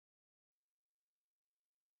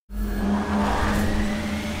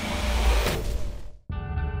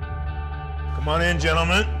Come on in,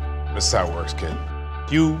 gentlemen. This is how it works, kid.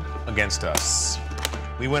 You against us.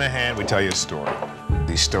 We win a hand, we tell you a story.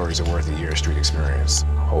 These stories are worth a year's street experience.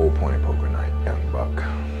 Whole point of poker night, young buck.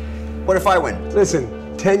 What if I win?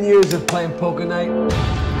 Listen, 10 years of playing poker night.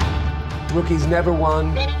 Rookies never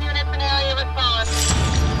won.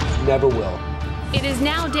 Never will. It is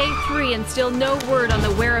now day 3 and still no word on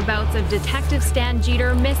the whereabouts of Detective Stan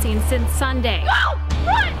Jeter, missing since Sunday. Go!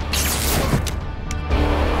 Run!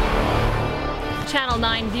 Channel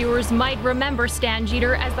 9 viewers might remember Stan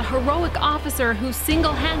Jeter as the heroic officer who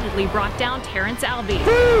single-handedly brought down Terrence Albee.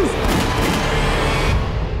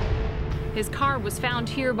 His car was found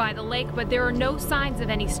here by the lake, but there are no signs of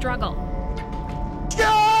any struggle.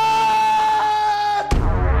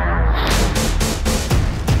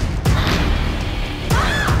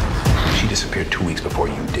 She disappeared 2 weeks before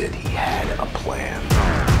you did. He had a plan.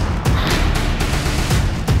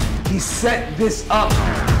 He set this up.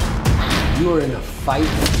 You are in a fight.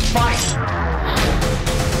 Fight!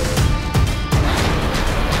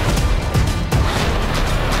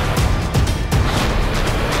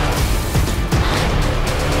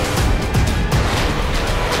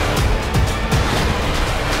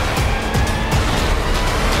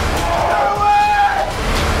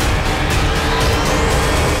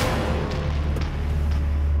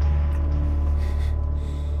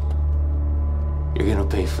 You're gonna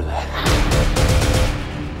pay for that.